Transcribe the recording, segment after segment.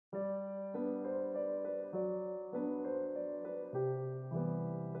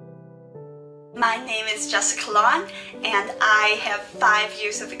My name is Jessica Long, and I have 5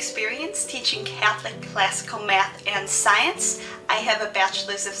 years of experience teaching Catholic classical math and science. I have a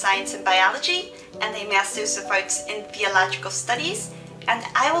Bachelor's of Science in Biology and a Master's of Arts in Theological Studies, and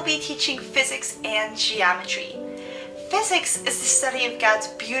I will be teaching physics and geometry. Physics is the study of God's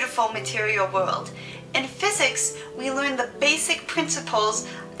beautiful material world. In physics, we learn the basic principles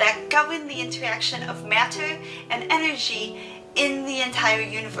that govern the interaction of matter and energy in the entire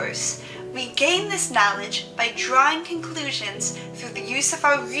universe. We gain this knowledge by drawing conclusions through the use of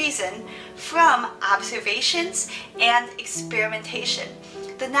our reason from observations and experimentation.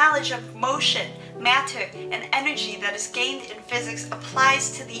 The knowledge of motion, matter, and energy that is gained in physics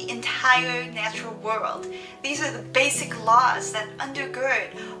applies to the entire natural world. These are the basic laws that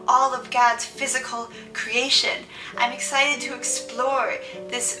undergird all of God's physical creation. I'm excited to explore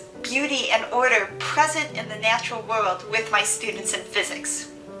this beauty and order present in the natural world with my students in physics.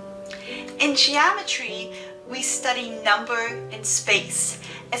 In geometry, we study number and space.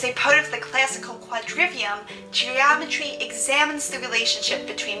 As a part of the classical quadrivium, geometry examines the relationship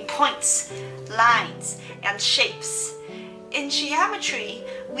between points, lines, and shapes. In geometry,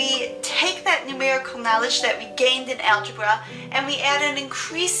 we take that numerical knowledge that we gained in algebra and we add an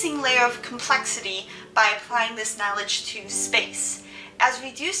increasing layer of complexity by applying this knowledge to space. As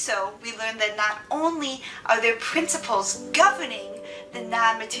we do so, we learn that not only are there principles governing the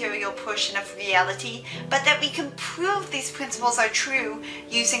non-material portion of reality, but that we can prove these principles are true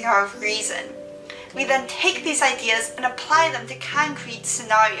using our reason. We then take these ideas and apply them to concrete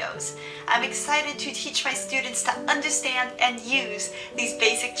scenarios. I'm excited to teach my students to understand and use these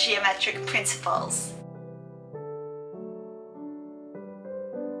basic geometric principles.